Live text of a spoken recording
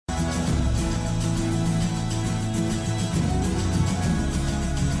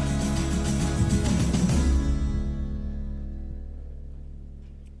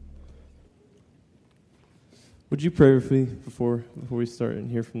Would you pray with me before we start and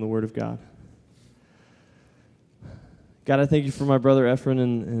hear from the Word of God? God, I thank you for my brother Ephraim,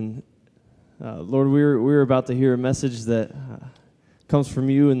 and Lord, we're about to hear a message that comes from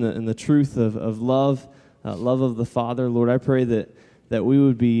you in the truth of love, love of the Father. Lord, I pray that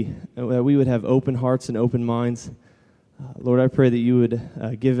we would have open hearts and open minds. Lord, I pray that you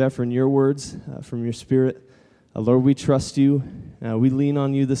would give Ephraim your words from your Spirit. Lord, we trust you. We lean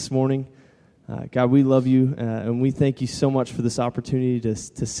on you this morning. God, we love you, and we thank you so much for this opportunity to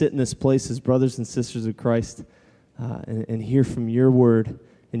sit in this place as brothers and sisters of Christ and hear from your word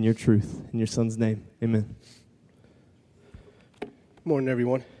and your truth. In your Son's name, amen. Good morning,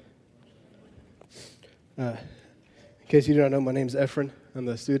 everyone. In case you do not know, my name is Ephraim. I'm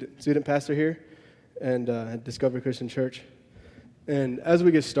the student pastor here and at Discovery Christian Church. And as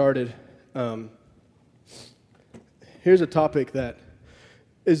we get started, here's a topic that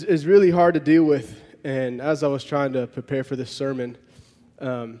is really hard to deal with. And as I was trying to prepare for this sermon,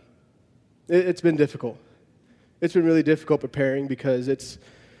 it's been difficult. It's been really difficult preparing because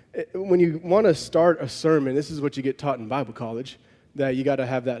when you want to start a sermon, this is what you get taught in Bible college, that you got to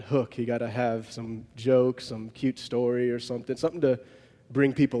have that hook. You got to have some joke, some cute story or something to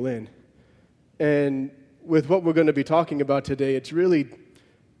bring people in. And with what we're going to be talking about today, it's really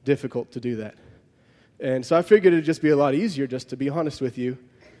difficult to do that. And so I figured it'd just be a lot easier just to be honest with you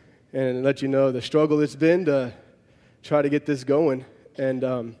and let you know the struggle it's been to try to get this going.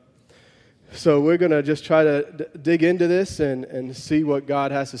 And so we're going to just try to dig into this and see what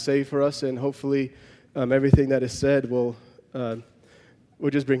God has to say for us, and hopefully everything that is said will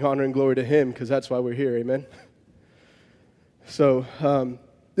just bring honor and glory to Him, because that's why we're here, amen? So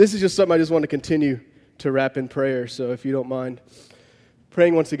this is just something I just want to continue to wrap in prayer, so if you don't mind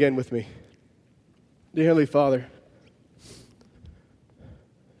praying once again with me. Dear Heavenly Father,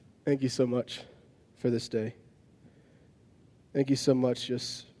 thank you so much for this day. Thank you so much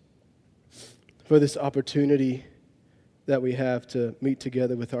just for this opportunity that we have to meet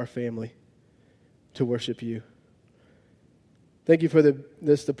together with our family to worship you. Thank you for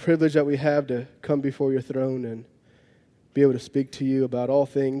the privilege that we have to come before your throne and be able to speak to you about all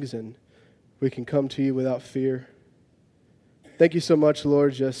things, and we can come to you without fear. Thank you so much,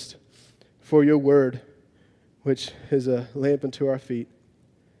 Lord, just for your word, which is a lamp unto our feet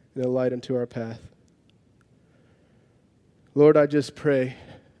and a light unto our path. Lord, I just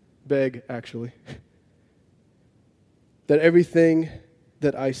beg, that everything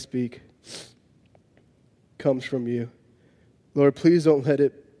that I speak comes from you. Lord, please don't let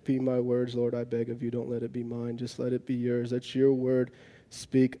it be my words, Lord. I beg of you, don't let it be mine. Just let it be yours. Let your word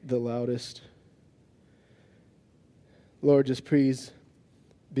speak the loudest. Lord, just please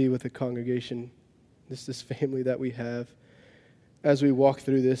be with the congregation, this family that we have, as we walk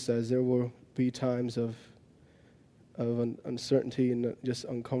through this, as there will be times of uncertainty and just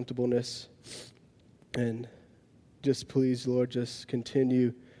uncomfortableness. And just please, Lord, just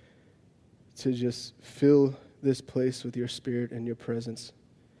continue to just fill this place with your Spirit and your presence.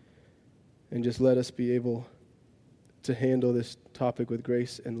 And just let us be able to handle this topic with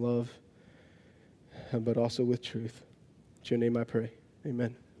grace and love, but also with truth. In your name I pray.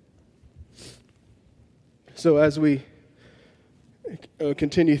 Amen. So as we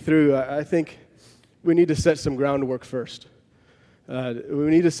continue through, I think we need to set some groundwork first. We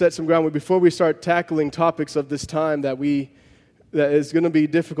need to set some groundwork before we start tackling topics of this time that is going to be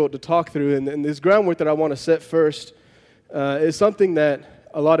difficult to talk through. And this groundwork that I want to set first is something that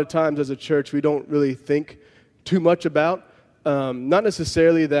a lot of times as a church we don't really think too much about. Not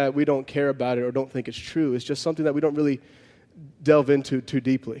necessarily that we don't care about it or don't think it's true. It's just something that we don't really delve into too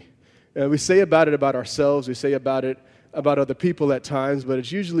deeply. We say about it about ourselves. We say about it about other people at times, but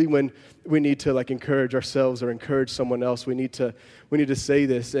it's usually when we need to encourage ourselves or encourage someone else. We need to say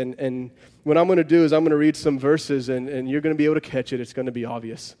this. And what I'm going to do is I'm going to read some verses, and you're going to be able to catch it. It's going to be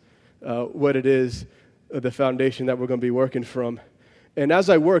obvious what it is, the foundation that we're going to be working from. And as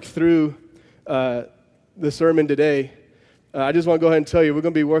I work through the sermon today, I just want to go ahead and tell you we're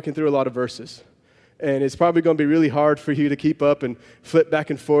going to be working through a lot of verses. And it's probably going to be really hard for you to keep up and flip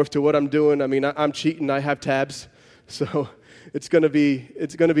back and forth to what I'm doing. I mean, I'm cheating. I have tabs. So it's going to be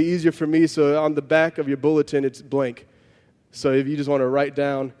easier for me. So on the back of your bulletin, it's blank. So if you just want to write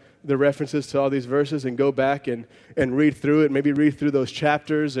down the references to all these verses and go back and read through it, maybe read through those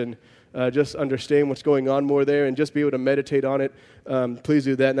chapters and just understand what's going on more there and just be able to meditate on it, please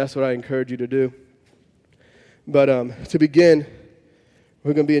do that, and that's what I encourage you to do. But to begin,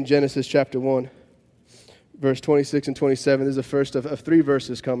 we're going to be in Genesis chapter 1, verse 26 and 27. This is the first of 3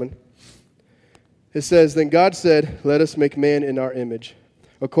 verses coming. It says, "Then God said, 'Let us make man in our image,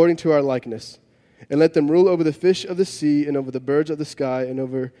 according to our likeness, And let them rule over the fish of the sea, and over the birds of the sky, and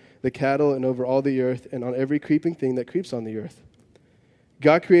over the cattle, and over all the earth, and on every creeping thing that creeps on the earth.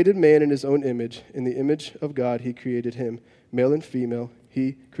 God created man in his own image. In the image of God he created him. Male and female,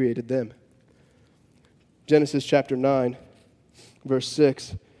 he created them. Genesis chapter 9, verse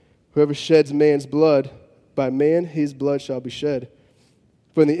 6. Whoever sheds man's blood, by man his blood shall be shed.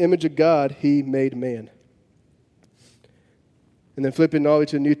 For in the image of God he made man. And then flipping all the way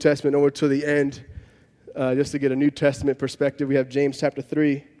to the New Testament over to the end, just to get a New Testament perspective, we have James chapter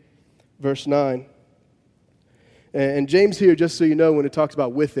 3, verse 9. And James here, just so you know, when it talks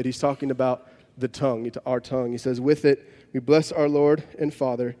about with it, he's talking about the tongue, our tongue. He says, with it we bless our Lord and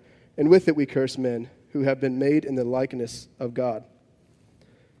Father, and with it we curse men who have been made in the likeness of God.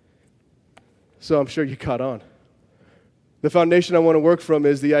 So I'm sure you caught on. The foundation I want to work from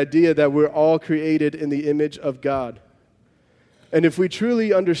is the idea that we're all created in the image of God. And if we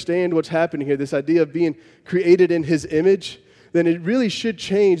truly understand what's happening here, this idea of being created in his image, then it really should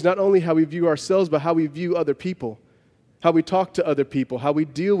change not only how we view ourselves, but how we view other people, how we talk to other people, how we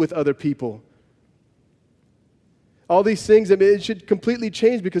deal with other people. All these things, it should completely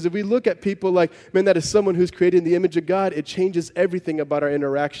change, because if we look at people like, man, that is someone who's created in the image of God, it changes everything about our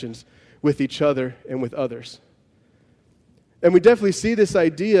interactions with each other and with others. And we definitely see this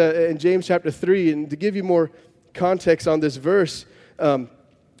idea in James chapter 3, and to give you more context on this verse,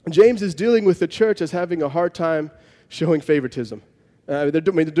 James is dealing with the church as having a hard time showing favoritism. They're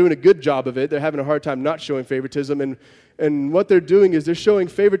doing a good job of it. They're having a hard time not showing favoritism. And what they're doing is they're showing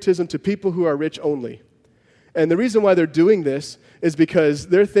favoritism to people who are rich only. And the reason why they're doing this is because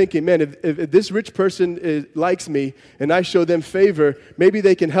they're thinking, man, if this rich person likes me and I show them favor, maybe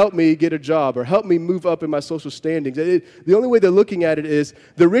they can help me get a job or help me move up in my social standings. The only way they're looking at it is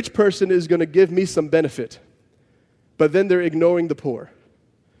the rich person is going to give me some benefit. But then they're ignoring the poor.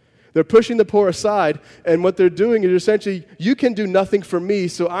 They're pushing the poor aside, and what they're doing is essentially, you can do nothing for me,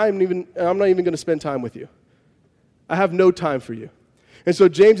 so I'm not even going to spend time with you. I have no time for you. And so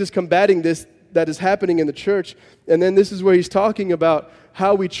James is combating this that is happening in the church, and then this is where he's talking about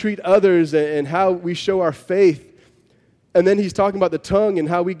how we treat others and how we show our faith. And then he's talking about the tongue and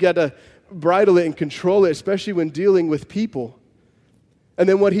how we got to bridle it and control it, especially when dealing with people. And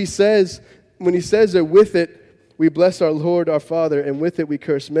then what he says, when he says that with it, we bless our Lord, our Father, and with it we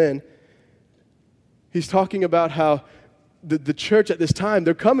curse men. He's talking about how the church at this time,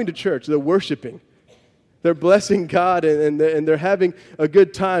 they're coming to church, they're worshiping. They're blessing God, and they're having a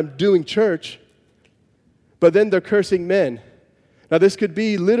good time doing church. But then they're cursing men. Now this could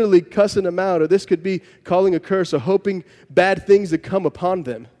be literally cussing them out, or this could be calling a curse or hoping bad things to come upon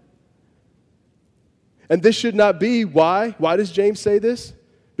them. And this should not be. Why? Why does James say this?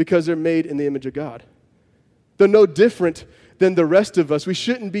 Because they're made in the image of God. They're no different than the rest of us. We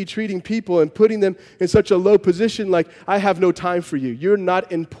shouldn't be treating people and putting them in such a low position like, I have no time for you. You're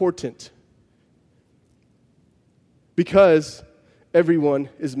not important. Because everyone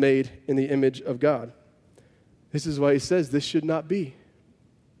is made in the image of God. This is why he says this should not be.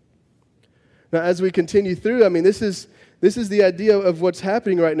 Now, as we continue through, this is the idea of what's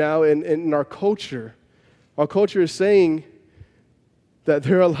happening right now in our culture. Our culture is saying that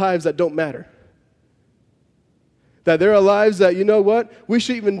there are lives that don't matter. That there are lives that, you know what, we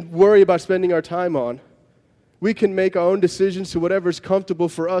shouldn't even worry about spending our time on. We can make our own decisions to whatever's comfortable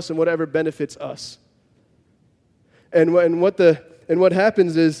for us and whatever benefits us. And what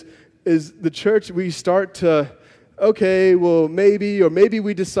happens is the church, we start to, okay, well, maybe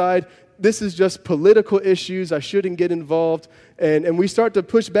we decide this is just political issues, I shouldn't get involved. And we start to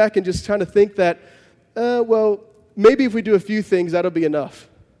push back and just trying to think that, well, maybe if we do a few things, that'll be enough.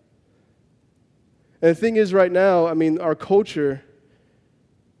 And the thing is right now, our culture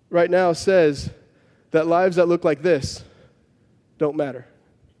right now says that lives that look like this don't matter.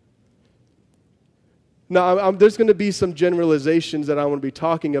 Now, there's going to be some generalizations that I want to be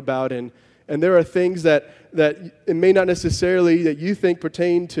talking about, and there are things that it may not necessarily that you think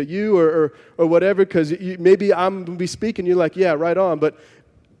pertain to you or whatever, because maybe I'm going to be speaking, you're like, yeah, right on. But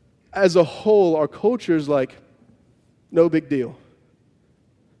as a whole, our culture is like, no big deal.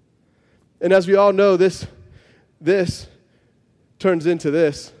 And as we all know, this turns into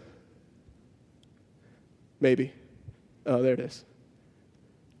this. Maybe. Oh, there it is.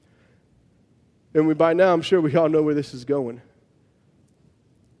 And by now, I'm sure we all know where this is going.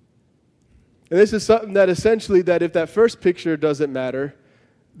 And this is something that essentially, that if that first picture doesn't matter,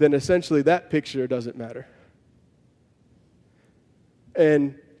 then essentially that picture doesn't matter.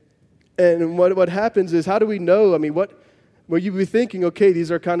 And what happens is, how do we know? Well, you'd be thinking, okay,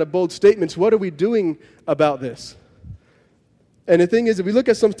 these are kind of bold statements. What are we doing about this? And the thing is, if we look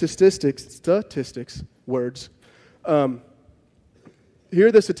at some statistics, words, here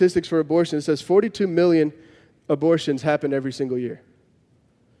are the statistics for abortion. It says 42 million abortions happen every single year.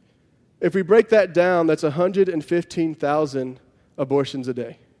 If we break that down, that's 115,000 abortions a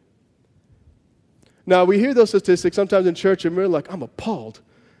day. Now, we hear those statistics sometimes in church, and we're like, I'm appalled.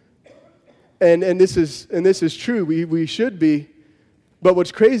 And this is true. We should be. But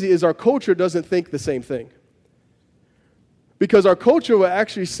what's crazy is our culture doesn't think the same thing. Because our culture will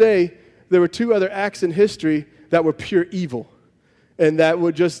actually say there were two other acts in history that were pure evil and that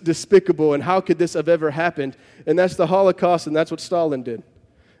were just despicable, and how could this have ever happened? And that's the Holocaust, and that's what Stalin did.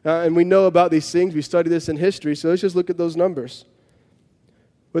 And we know about these things. We study this in history, so let's just look at those numbers.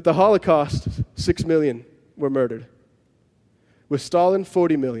 With the Holocaust, 6 million were murdered. With Stalin,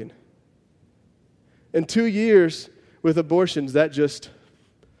 40 million. In 2 years, with abortions, that's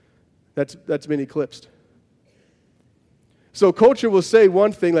been eclipsed. So culture will say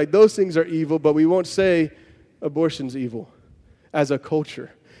one thing, like those things are evil, but we won't say abortion's evil as a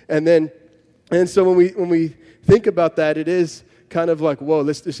culture. And so when we think about that, it is kind of like, whoa,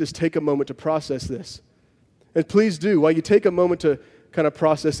 let's just take a moment to process this. And please do. While you take a moment to kind of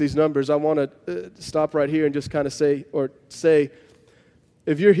process these numbers, I want to stop right here and just kind of say,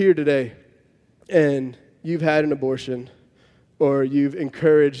 if you're here today and you've had an abortion, or you've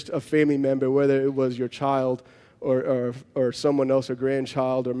encouraged a family member, whether it was your child or someone else, a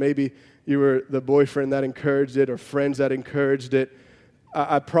grandchild, or maybe you were the boyfriend that encouraged it, or friends that encouraged it,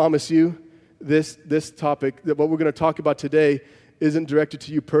 I promise you, this topic, that what we're going to talk about today, isn't directed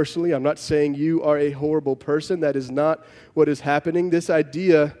to you personally. I'm not saying you are a horrible person. That is not what is happening. This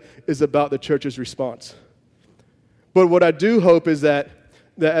idea is about the church's response. But what I do hope is that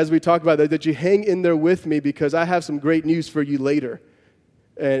as we talk about that you hang in there with me, because I have some great news for you later.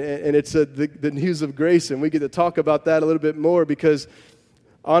 And it's the news of grace, and we get to talk about that a little bit more, because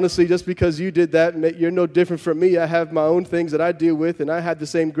honestly, just because you did that, you're no different from me. I have my own things that I deal with, and I had the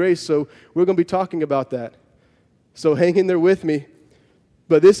same grace, so we're going to be talking about that. So hang in there with me.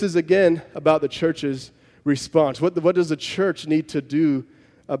 But this is, again, about the church's response. What does the church need to do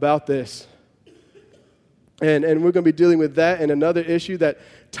about this? And we're going to be dealing with that and another issue that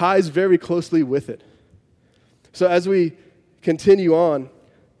ties very closely with it. So as we continue on,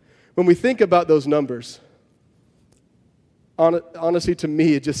 when we think about those numbers, honestly, to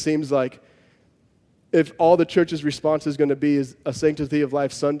me, it just seems like if all the church's response is going to be is a Sanctity of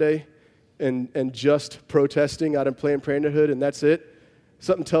Life Sunday and just protesting out in Planned Parenthood and that's it,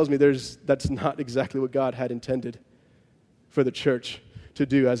 something tells me that's not exactly what God had intended for the church to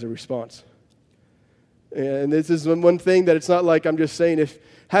do as a response. And this is one thing that it's not like I'm just saying if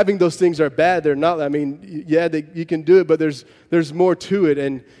having those things are bad, they're not. I mean, yeah, you can do it, but there's more to it.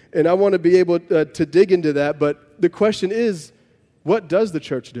 And I want to be able to dig into that. But the question is, what does the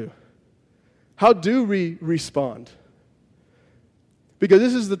church do? How do we respond? Because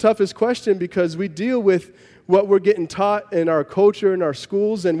this is the toughest question, because we deal with what we're getting taught in our culture, in our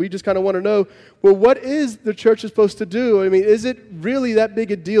schools, and we just kind of want to know, well, what is the church supposed to do? I mean, is it really that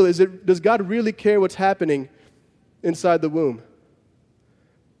big a deal? Does God really care what's happening inside the womb?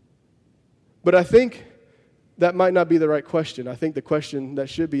 But I think that might not be the right question. I think the question that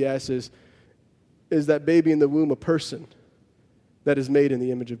should be asked is that baby in the womb a person that is made in the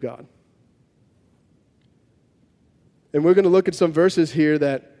image of God? And we're going to look at some verses here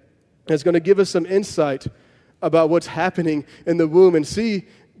that is going to give us some insight about what's happening in the womb and see,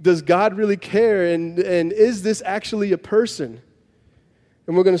 does God really care, and is this actually a person?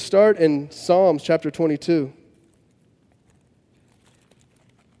 And we're going to start in Psalms chapter 22.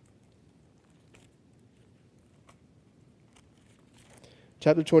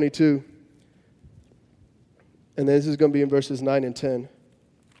 Chapter 22. And this is going to be in verses 9 and 10.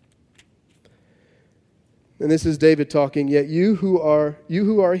 And this is David talking. Yet you who are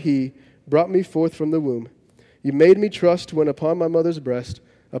he brought me forth from the womb. You made me trust when upon my mother's breast.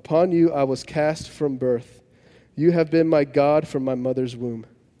 Upon you I was cast from birth. You have been my God from my mother's womb.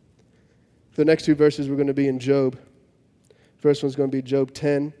 The next two verses we're going to be in Job. First one's going to be Job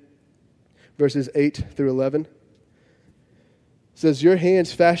 10, verses 8 through 11. It says, your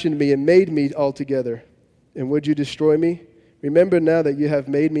hands fashioned me and made me altogether. And would you destroy me? Remember now that you have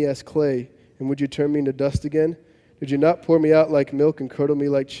made me as clay. And would you turn me into dust again? Did you not pour me out like milk and curdle me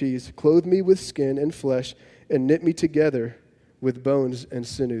like cheese? Clothe me with skin and flesh and knit me together with bones and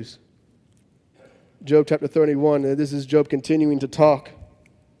sinews. Job chapter 31, and this is Job continuing to talk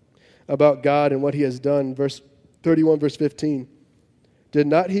about God and what he has done. Verse 31, verse 15. Did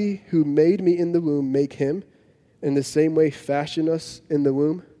not he who made me in the womb make him, in the same way fashion us in the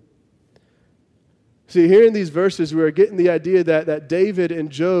womb? See, here in these verses, we are getting the idea that David and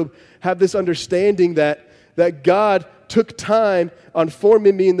Job have this understanding that God took time on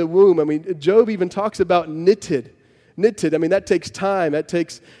forming me in the womb. I mean, Job even talks about knitted. I mean, that takes time. That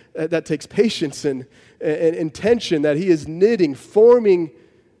takes patience and intention, that he is knitting, forming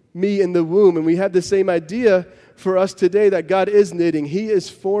me in the womb. And we have the same idea for us today, that God is knitting. He is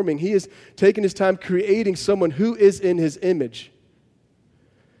forming. He is taking his time creating someone who is in his image.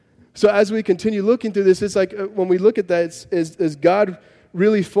 So as we continue looking through this, it's like when we look at that, is God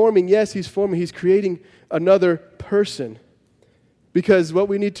really forming? Yes, he's forming. He's creating another person. Because what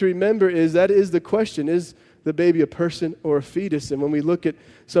we need to remember is that is the question, is the baby a person or a fetus? And when we look at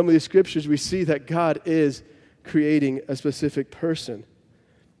some of these scriptures, we see that God is creating a specific person.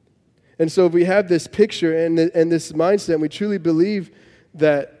 And so if we have this picture and this mindset, and we truly believe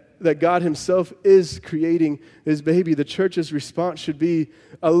that God himself is creating his baby, the church's response should be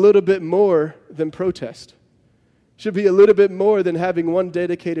a little bit more than protest. Should be a little bit more than having one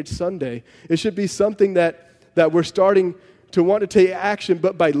dedicated Sunday. It should be something that we're starting to want to take action,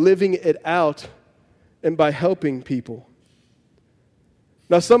 but by living it out and by helping people.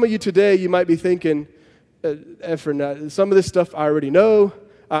 Now, some of you today, you might be thinking, Efren, some of this stuff I already know.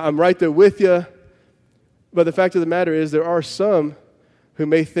 I'm right there with you. But the fact of the matter is there are some who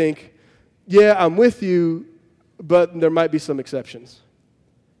may think, yeah, I'm with you, but there might be some exceptions.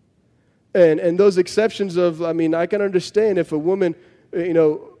 And those exceptions of, I mean, I can understand if a woman,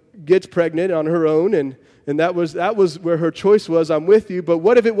 gets pregnant on her own, and that was where her choice was, I'm with you, but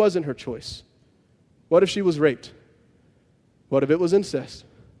what if it wasn't her choice? What if she was raped? What if it was incest?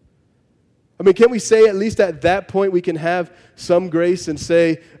 I mean, can we say at least at that point we can have some grace and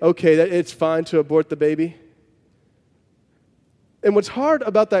say, okay, that it's fine to abort the baby? And what's hard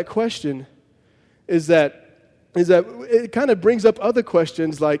about that question is that it kind of brings up other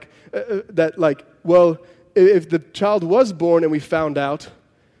questions like, well, if the child was born and we found out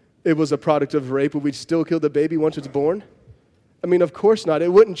it was a product of rape, would we still kill the baby once it's born? I mean, of course not.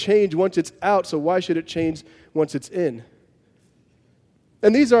 It wouldn't change once it's out, so why should it change once it's in?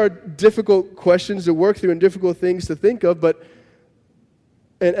 And these are difficult questions to work through and difficult things to think of, but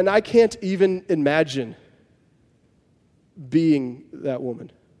and I can't even imagine being that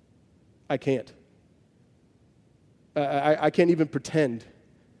woman. I can't. I can't even pretend.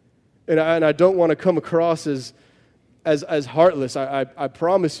 And I don't want to come across as heartless, I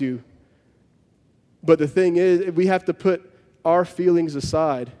promise you. But the thing is, we have to put our feelings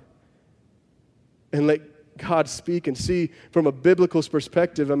aside and let God speak and see from a biblical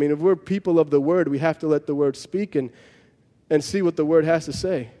perspective. I mean, if we're people of the Word, we have to let the Word speak and see what the Word has to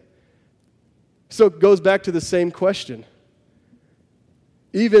say. So it goes back to the same question.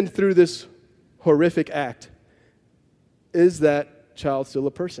 Even through this horrific act, is that child still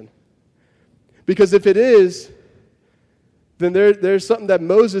a person? Because if it is, then there's something that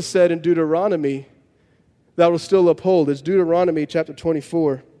Moses said in Deuteronomy that will still uphold. It's Deuteronomy chapter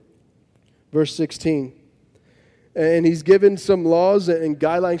 24, verse 16. And he's given some laws and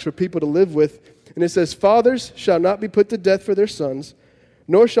guidelines for people to live with. And it says, fathers shall not be put to death for their sons,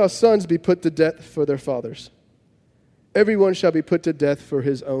 nor shall sons be put to death for their fathers. Everyone shall be put to death for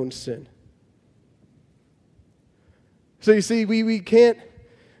his own sin. So you see, we can't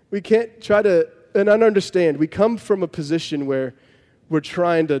try to, and I understand, we come from a position where we're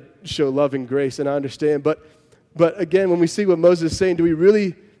trying to show love and grace, and I understand. But again, when we see what Moses is saying, do we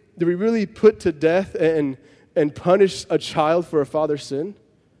really put to death and punish a child for a father's sin?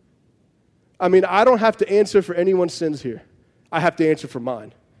 I mean, I don't have to answer for anyone's sins here. I have to answer for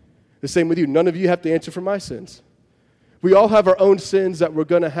mine. The same with you. None of you have to answer for my sins. We all have our own sins that we're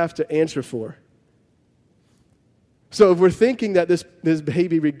going to have to answer for. So if we're thinking that this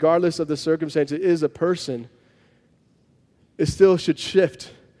baby, regardless of the circumstances, is a person, it still should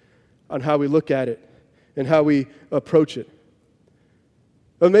shift on how we look at it and how we approach it.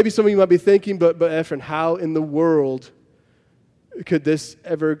 Well, maybe some of you might be thinking, but Efren, how in the world could this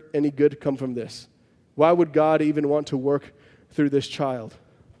ever any good come from this? Why would God even want to work through this child?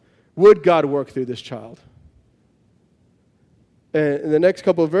 Would God work through this child? And in the next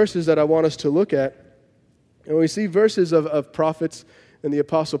couple of verses that I want us to look at, and we see verses of prophets and the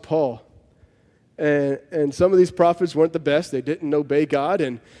Apostle Paul. And some of these prophets weren't the best. They didn't obey God.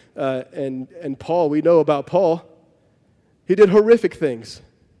 And Paul, we know about Paul. He did horrific things.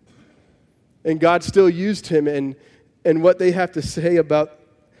 And God still used him. And what they have to say about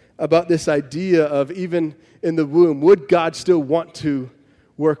this idea of even in the womb, would God still want to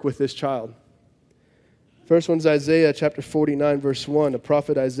work with this child? First one's Isaiah chapter 49, verse 1, the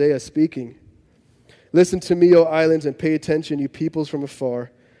prophet Isaiah speaking. Listen to me, O islands, and pay attention, you peoples from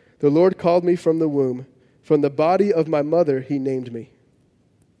afar. The Lord called me from the womb. From the body of my mother, he named me.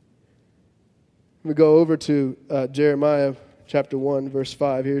 We go over to Jeremiah chapter 1, verse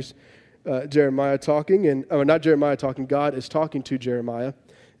 5. Here's Jeremiah talking, not Jeremiah talking, God is talking to Jeremiah.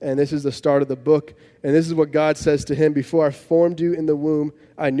 And this is the start of the book. And this is what God says to him: before I formed you in the womb,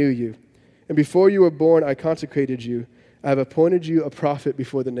 I knew you. And before you were born, I consecrated you. I have appointed you a prophet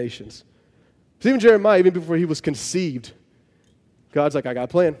before the nations. So even Jeremiah, even before he was conceived, God's like, I got a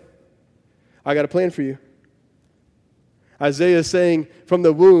plan. I got a plan for you. Isaiah is saying, from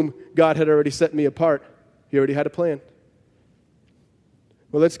the womb, God had already set me apart. He already had a plan.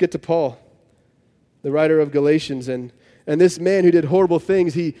 Well, let's get to Paul, the writer of Galatians. And this man who did horrible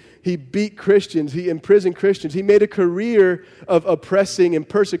things, he beat Christians, he imprisoned Christians, he made a career of oppressing and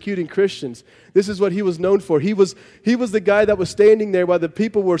persecuting Christians. This is what he was known for. He was the guy that was standing there while the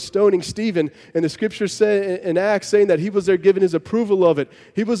people were stoning Stephen, and the scriptures say in Acts saying that he was there giving his approval of it.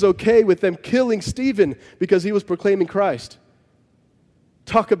 He was okay with them killing Stephen because he was proclaiming Christ.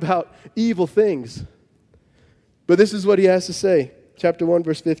 Talk about evil things. But this is what he has to say. Chapter 1,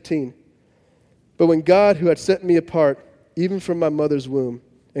 verse 15. But when God, who had set me apart, even from my mother's womb,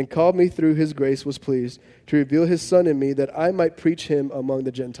 and called me through his grace, was pleased to reveal his Son in me, that I might preach him among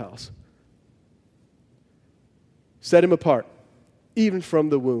the Gentiles. Set him apart, even from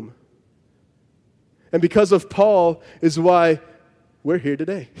the womb. And because of Paul is why we're here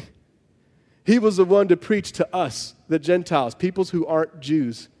today. He was the one to preach to us, the Gentiles, peoples who aren't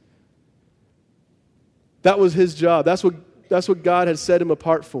Jews. That was his job. That's what God had set him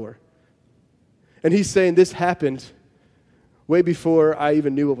apart for. And he's saying this happened way before I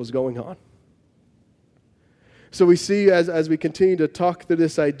even knew what was going on. So we see as we continue to talk through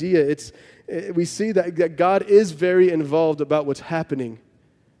this idea, we see that God is very involved about what's happening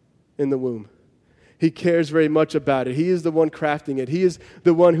in the womb. He cares very much about it. He is the one crafting it. He is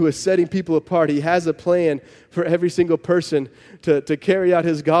the one who is setting people apart. He has a plan for every single person to carry out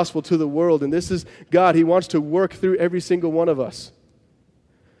his gospel to the world. And this is God. He wants to work through every single one of us,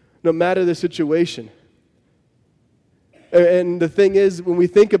 no matter the situation. And the thing is, when we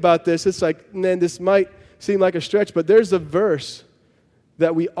think about this, it's like, man, this might seem like a stretch, but there's a verse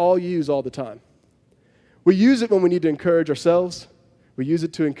that we all use all the time. We use it when we need to encourage ourselves. We use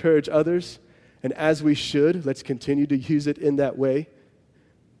it to encourage others. And as we should, let's continue to use it in that way.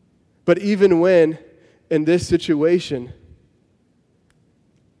 But even when, in this situation,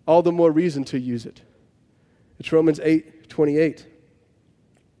 all the more reason to use it. It's Romans 8:28.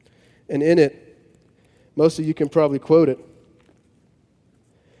 And in it, most of you can probably quote it.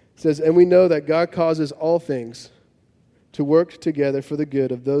 It says, and we know that God causes all things to work together for the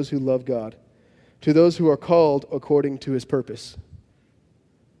good of those who love God, to those who are called according to his purpose.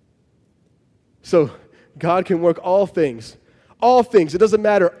 So God can work all things. All things. It doesn't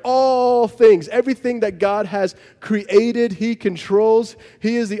matter. All things. Everything that God has created, he controls.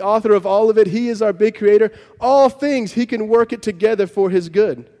 He is the author of all of it. He is our big creator. All things, he can work it together for his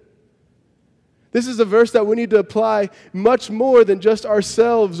good. This is a verse that we need to apply much more than just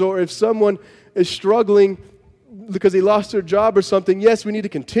ourselves, or if someone is struggling because they lost their job or something. Yes, we need to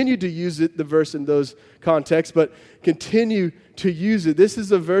continue to use it, the verse in those contexts, but continue to use it. This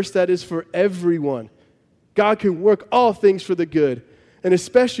is a verse that is for everyone. God can work all things for the good. And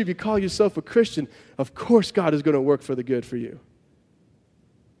especially if you call yourself a Christian, of course God is going to work for the good for you.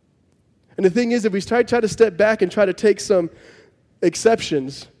 And the thing is, if we try to step back and try to take some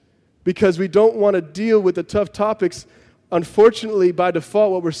exceptions because we don't want to deal with the tough topics, unfortunately, by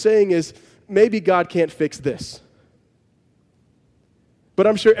default, what we're saying is, maybe God can't fix this. But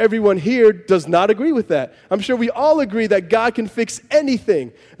I'm sure everyone here does not agree with that. I'm sure we all agree that God can fix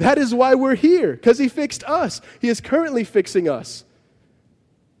anything. That is why we're here, because he fixed us. He is currently fixing us.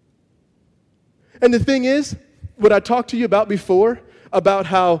 And the thing is, what I talked to you about before, about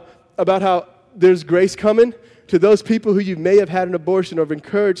how there's grace coming to those people who you may have had an abortion, or have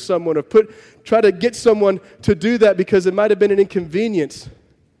encouraged someone, or try to get someone to do that because it might have been an inconvenience.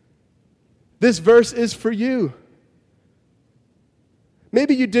 This verse is for you.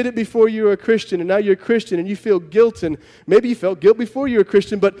 Maybe you did it before you were a Christian, and now you're a Christian, and you feel guilt, and maybe you felt guilt before you were a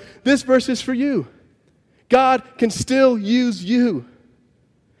Christian, but this verse is for you. God can still use you.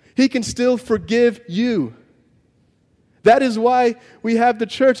 He can still forgive you. That is why we have the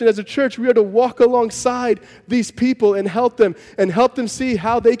church, and as a church, we are to walk alongside these people and help them see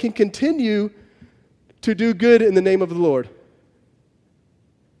how they can continue to do good in the name of the Lord.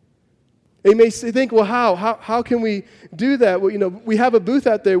 And you may think, well, how can we do that? Well, we have a booth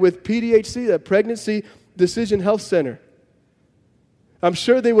out there with PDHC, the Pregnancy Decision Health Center. I'm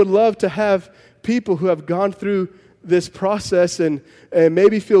sure they would love to have people who have gone through this process and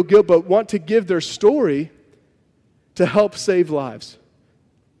maybe feel guilt, but want to give their story to help save lives.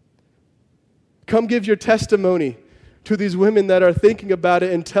 Come give your testimony to these women that are thinking about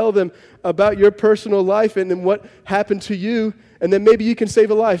it and tell them about your personal life and then what happened to you, and then maybe you can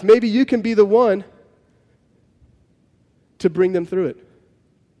save a life. Maybe you can be the one to bring them through it.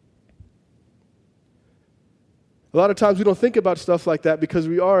 A lot of times we don't think about stuff like that because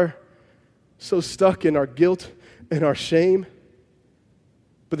we are so stuck in our guilt and our shame.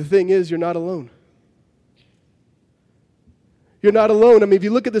 But the thing is, you're not alone. You're not alone. I mean, if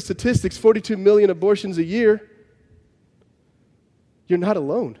you look at the statistics, 42 million abortions a year, you're not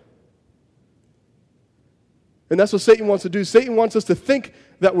alone. And that's what Satan wants to do. Satan wants us to think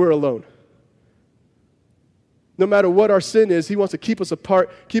that we're alone. No matter what our sin is, he wants to keep us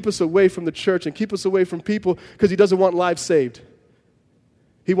apart, keep us away from the church, and keep us away from people because he doesn't want lives saved.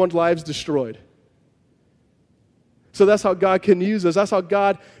 He wants lives destroyed. So that's how God can use us. That's how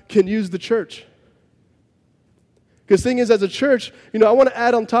God can use the church. Because the thing is, as a church, I want to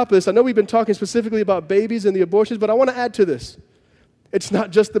add on top of this. I know we've been talking specifically about babies and the abortions, but I want to add to this. It's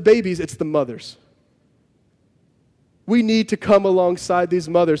not just the babies, it's the mothers. We need to come alongside these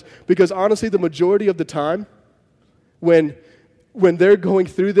mothers because honestly, the majority of the time, when they're going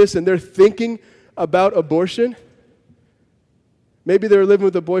through this and they're thinking about abortion, maybe they're living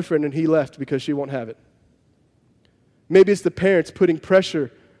with a boyfriend and he left because she won't have it. Maybe it's the parents putting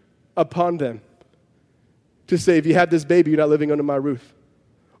pressure upon them to say, if you have this baby, you're not living under my roof.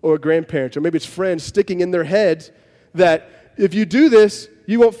 Or a grandparent, or maybe it's friends sticking in their heads that if you do this,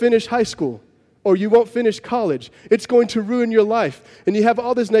 you won't finish high school, or you won't finish college. It's going to ruin your life. And you have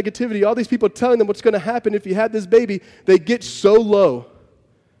all this negativity, all these people telling them what's going to happen if you had this baby. They get so low.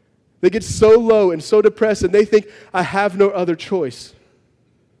 They get so low and so depressed, and they think, I have no other choice.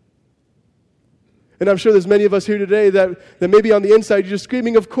 And I'm sure there's many of us here today that maybe on the inside you're just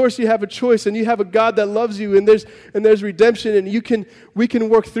screaming, of course you have a choice, and you have a God that loves you, and there's redemption, and we can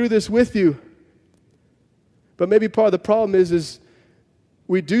work through this with you. But maybe part of the problem is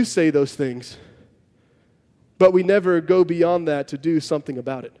we do say those things, but we never go beyond that to do something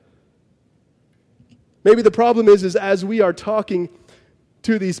about it. Maybe the problem is as we are talking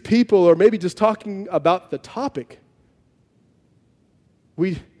to these people, or maybe just talking about the topic,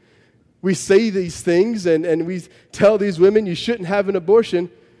 we say these things and we tell these women you shouldn't have an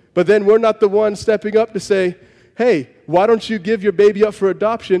abortion, but then we're not the one stepping up to say, hey, why don't you give your baby up for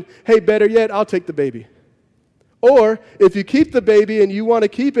adoption? Hey, better yet, I'll take the baby. Or if you keep the baby and you want to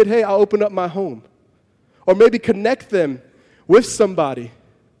keep it, hey, I'll open up my home. Or maybe connect them with somebody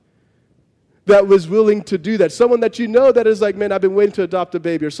that was willing to do that. Someone that you know that is like, man, I've been waiting to adopt a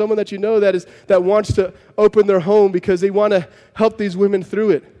baby. Or someone that you know that wants to open their home because they want to help these women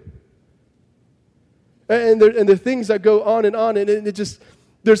through it. And there are things that go on, and it just,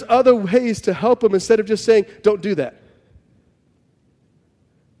 there's other ways to help them instead of just saying, don't do that.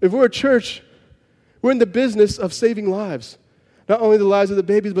 If we're a church, we're in the business of saving lives. Not only the lives of the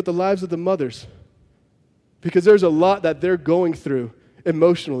babies, but the lives of the mothers. Because there's a lot that they're going through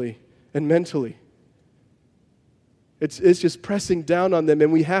emotionally and mentally. It's just pressing down on them,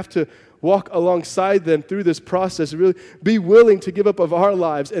 and we have to walk alongside them through this process, really be willing to give up of our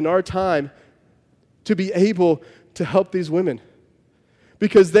lives and our time to be able to help these women.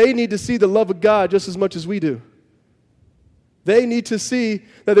 Because they need to see the love of God just as much as we do. They need to see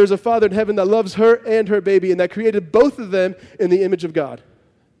that there's a Father in heaven that loves her and her baby and that created both of them in the image of God.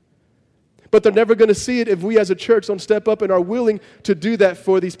 But they're never going to see it if we as a church don't step up and are willing to do that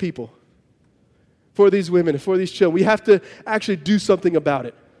for these people, for these women, for these children. We have to actually do something about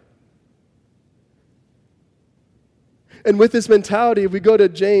it. And with this mentality, if we go to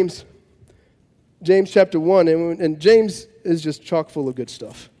James chapter 1, and James is just chock full of good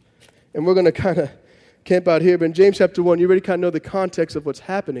stuff. And we're going to kind of camp out here, but in James chapter 1, you already kind of know the context of what's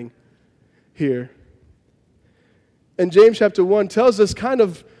happening here. And James chapter 1 tells us kind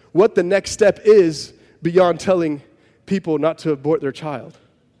of what the next step is beyond telling people not to abort their child.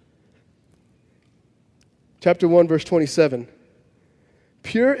 Chapter 1, verse 27.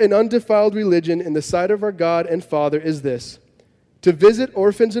 Pure and undefiled religion in the sight of our God and Father is this, to visit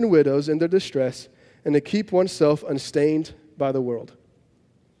orphans and widows in their distress, and to keep oneself unstained by the world.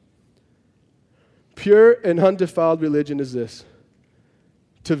 Pure and undefiled religion is this,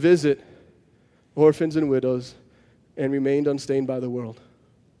 to visit orphans and widows and remain unstained by the world.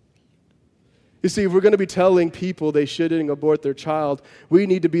 You see, if we're going to be telling people they shouldn't abort their child, we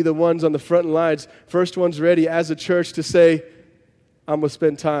need to be the ones on the front lines, first ones ready as a church to say, I'm going to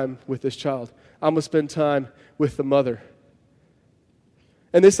spend time with this child. I'm going to spend time with the mother.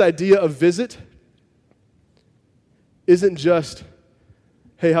 And this idea of visit isn't just,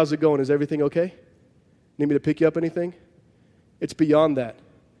 hey, how's it going? Is everything okay? Need me to pick you up anything? It's beyond that.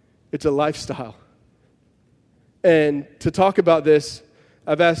 It's a lifestyle. And to talk about this,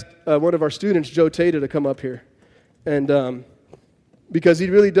 I've asked one of our students, Joe Tater, to come up here. And because he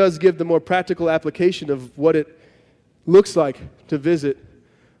really does give the more practical application of what it looks like to visit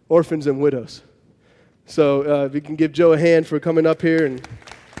orphans and widows. So if you can give Joe a hand for coming up here and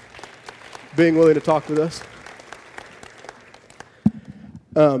being willing to talk with us.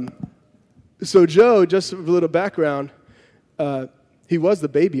 So Joe, just a little background, he was the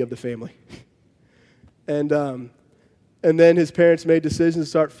baby of the family. And then his parents made decisions to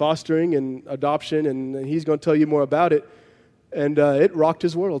start fostering and adoption, and he's going to tell you more about it. And it rocked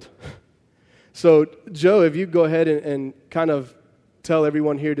his world. So, Joe, if you go ahead and kind of tell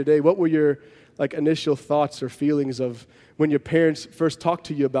everyone here today, what were your initial thoughts or feelings of when your parents first talked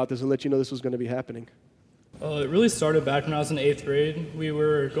to you about this and let you know this was going to be happening? It really started back when I was in 8th grade. We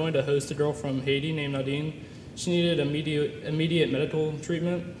were going to host a girl from Haiti named Nadine. She needed immediate medical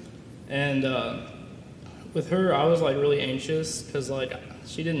treatment, and with her, I was really anxious because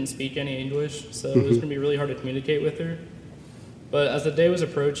she didn't speak any English, so it was gonna be really hard to communicate with her. But as the day was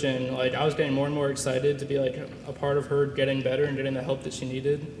approaching, I was getting more and more excited to be a part of her getting better and getting the help that she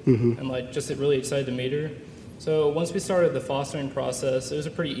needed, and just really excited to meet her. So once we started the fostering process, it was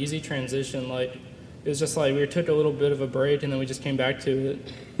a pretty easy transition. It was just we took a little bit of a break and then we just came back to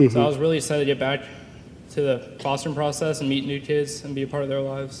it. So I was really excited to get back to the fostering process and meet new kids and be a part of their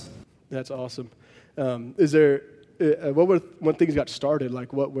lives. That's awesome. Is there what were when things got started?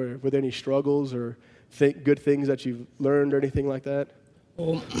 What were there any struggles or good things that you've learned or anything like that?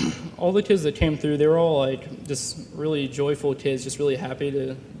 Well, all the kids that came through, they were all just really joyful kids, just really happy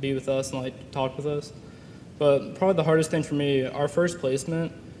to be with us and talk with us. But probably the hardest thing for me, our first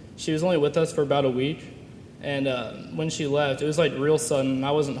placement, she was only with us for about a week, and when she left, it was real sudden.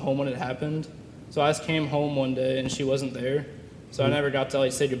 I wasn't home when it happened, so I just came home one day and she wasn't there, so I never got to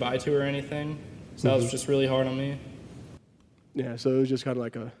say goodbye to her or anything. So that was just really hard on me. Yeah, so it was just kind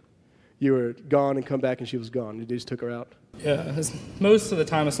of you were gone and come back and she was gone. You just took her out. Yeah, most of the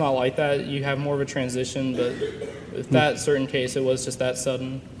time it's not like that. You have more of a transition, but with that certain case, it was just that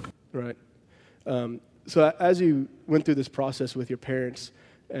sudden. Right. So as you went through this process with your parents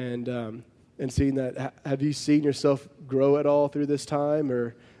and seeing that, have you seen yourself grow at all through this time,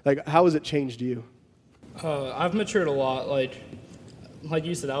 or how has it changed you? I've matured a lot. Like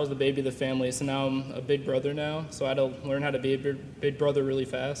you said, I was the baby of the family, so now I'm a big brother now. So I had to learn how to be a big brother really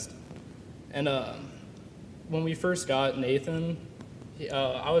fast. And when we first got Nathan,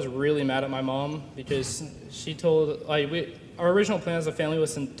 I was really mad at my mom because she told our original plan as a family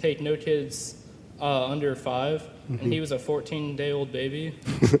was to take no kids under 5, and he was a 14-day-old baby.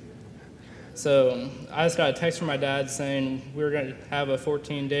 So I just got a text from my dad saying we were going to have a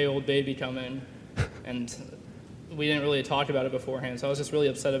 14-day-old baby coming, and we didn't really talk about it beforehand, so I was just really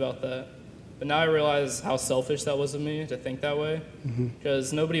upset about that. But now I realize how selfish that was of me to think that way,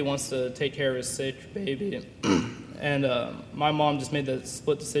 because nobody wants to take care of a sick baby. And my mom just made the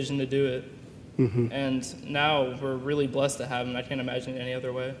split decision to do it. And now we're really blessed to have him. I can't imagine it any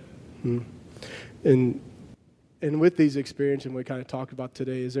other way. And with these experiences we kind of talked about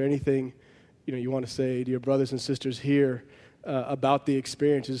today, is there anything you want to say to your brothers and sisters here about the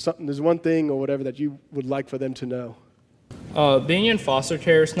experience? There's one thing or whatever that you would like for them to know? Being in foster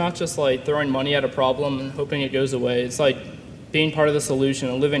care, it's not just throwing money at a problem and hoping it goes away. It's being part of the solution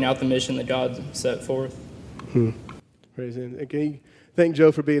and living out the mission that God set forth. Praise Him. And can you thank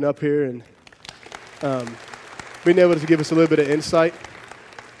Joe for being up here and being able to give us a little bit of insight?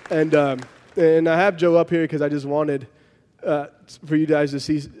 And I have Joe up here because I just wanted for you guys to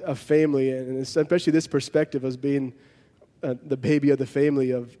see a family, and especially this perspective as being the baby of the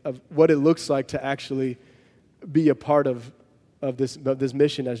family of what it looks like to actually be a part of this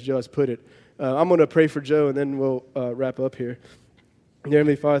mission, as Joe has put it. I'm going to pray for Joe, and then we'll wrap up here. Dear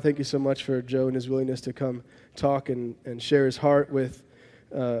Heavenly Father, thank you so much for Joe and his willingness to come talk and share his heart with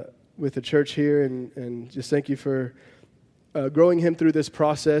the church here, and just thank you for growing him through this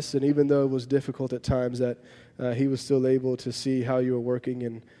process. And even though it was difficult at times, that he was still able to see how you were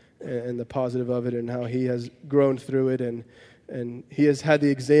working and the positive of it, and how he has grown through it, and he has had the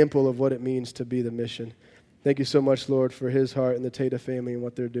example of what it means to be the mission. Thank you so much, Lord, for his heart and the Tata family and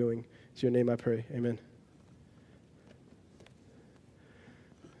what they're doing. It's your name I pray. Amen.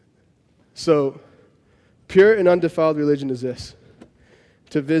 So, pure and undefiled religion is this: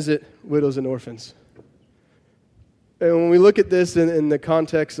 to visit widows and orphans. And when we look at this in the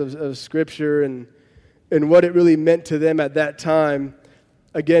context of Scripture and what it really meant to them at that time,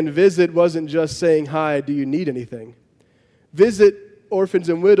 again, visit wasn't just saying, hi, do you need anything? Visit orphans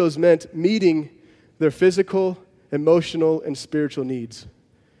and widows meant meeting their physical, emotional, and spiritual needs.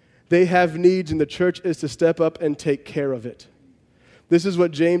 They have needs, and the church is to step up and take care of it. This is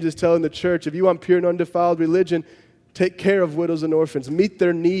what James is telling the church. If you want pure and undefiled religion, take care of widows and orphans. Meet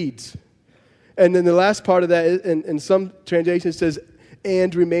their needs. And then the last part of that, in some translations, says,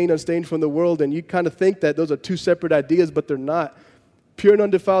 and remain unstained from the world. And you kind of think that those are two separate ideas, but they're not. Pure and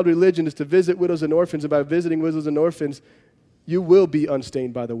undefiled religion is to visit widows and orphans. And by visiting widows and orphans, you will be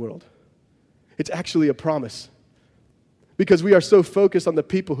unstained by the world. It's actually a promise. Because we are so focused on the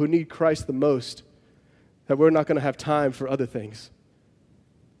people who need Christ the most that we're not going to have time for other things.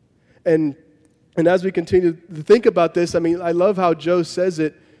 And as we continue to think about this, I mean, I love how Joe says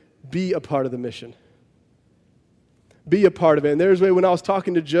it, be a part of the mission. Be a part of it. And there's a way when I was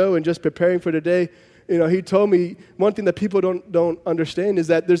talking to Joe and just preparing for today, he told me one thing that people don't understand is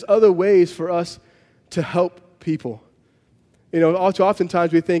that there's other ways for us to help people. Also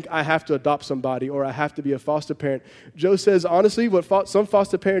oftentimes we think, I have to adopt somebody or I have to be a foster parent. Joe says, honestly, what some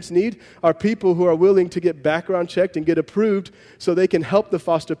foster parents need are people who are willing to get background checked and get approved so they can help the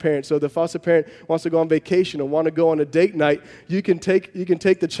foster parent. So the foster parent wants to go on vacation or want to go on a date night. You can take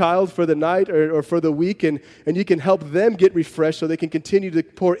the child for the night or for the week and you can help them get refreshed so they can continue to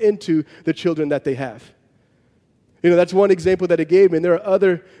pour into the children that they have. That's one example that he gave me, and there are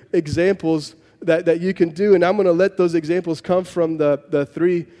other examples that you can do, and I'm going to let those examples come from the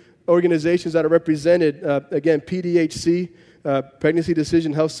three organizations that are represented. Again, PDHC, Pregnancy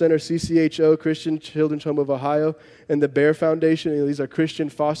Decision Health Center, CCHO, Christian Children's Home of Ohio, and the Bear Foundation. These are Christian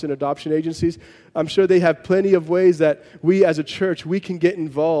foster and adoption agencies. I'm sure they have plenty of ways that we as a church, we can get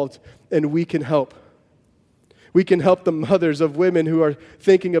involved and we can help. We can help the mothers of women who are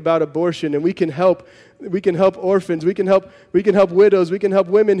thinking about abortion, and we can help orphans, we can help widows, we can help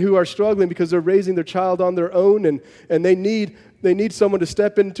women who are struggling because they're raising their child on their own, and they need someone to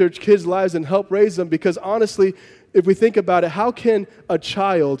step into their kids' lives and help raise them. Because honestly, if we think about it, how can a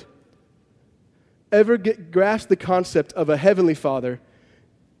child ever grasp the concept of a heavenly father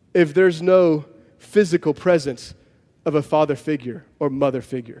if there's no physical presence of a father figure or mother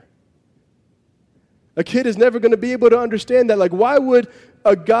figure? A kid is never going to be able to understand that. Like, why would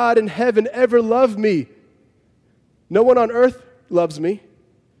a God in heaven ever love me? No one on earth loves me.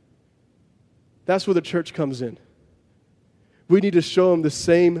 That's where the church comes in. We need to show them the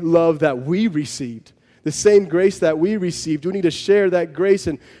same love that we received, the same grace that we received. We need to share that grace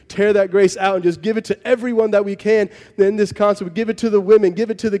and tear that grace out and just give it to everyone that we can. In this concept, give it to the women,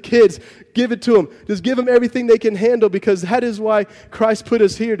 give it to the kids, give it to them. Just give them everything they can handle, because that is why Christ put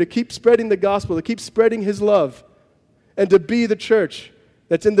us here, to keep spreading the gospel, to keep spreading his love, and to be the church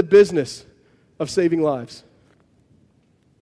that's in the business of saving lives.